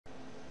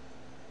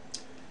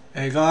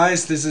Hey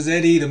guys, this is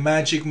Eddie the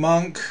Magic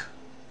Monk.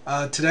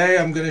 Today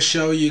I'm going to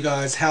show you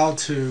guys how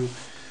to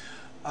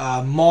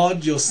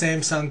mod your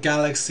Samsung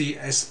Galaxy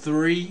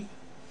S3.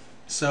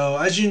 So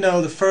as you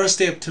know, the first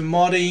step to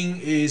modding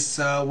is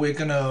we're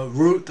going to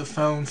root the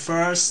phone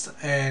first,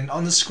 and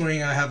on the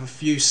screen I have a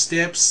few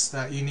steps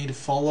that you need to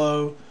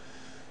follow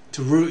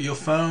to root your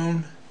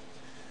phone.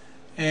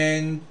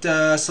 And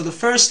so the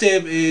first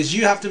step is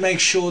you have to make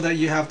sure that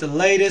you have the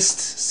latest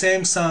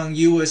Samsung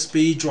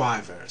USB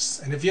drivers,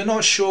 and if you're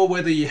not sure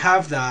whether you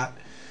have that,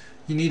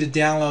 you need to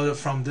download it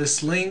from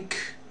this link.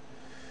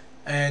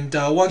 And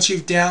once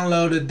you've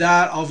downloaded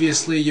that,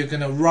 obviously you're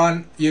gonna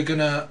run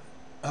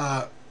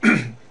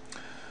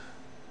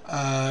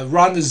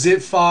run the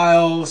zip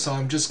file. So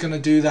I'm just gonna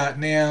do that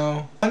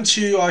now. Once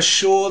you are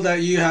sure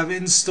that you have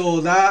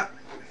installed that,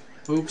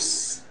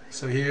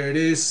 so here it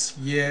is.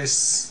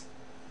 Yes,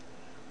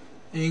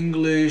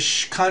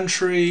 English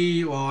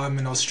country. Well, I'm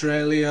in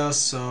Australia,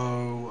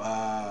 so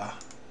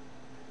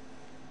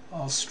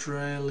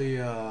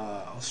Australia,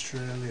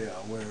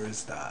 where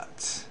is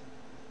that?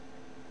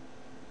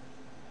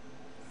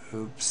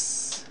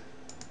 Oops,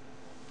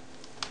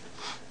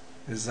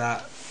 is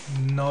that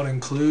not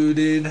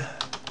included?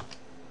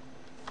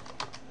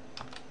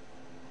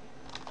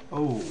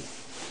 Oh,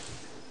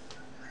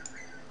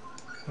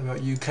 what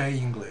about UK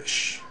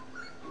English?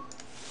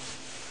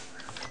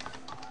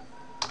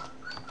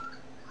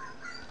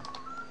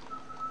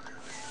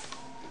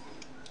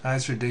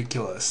 That's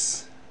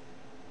ridiculous.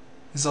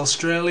 Is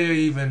Australia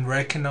even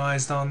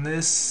recognized on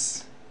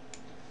this?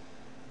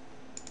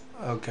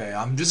 Okay,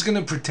 I'm just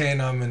gonna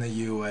pretend I'm in the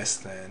US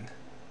then.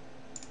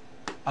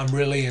 I'm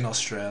really in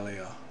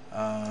Australia.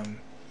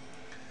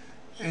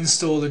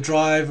 Install the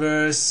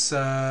drivers.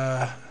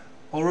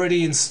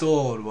 Already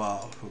installed.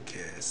 Wow, who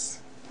cares?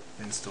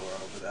 Install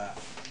over that.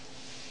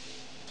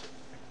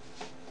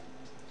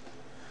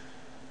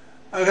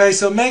 Okay,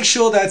 so make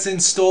sure that's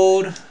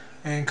installed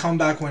and come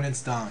back when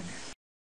it's done.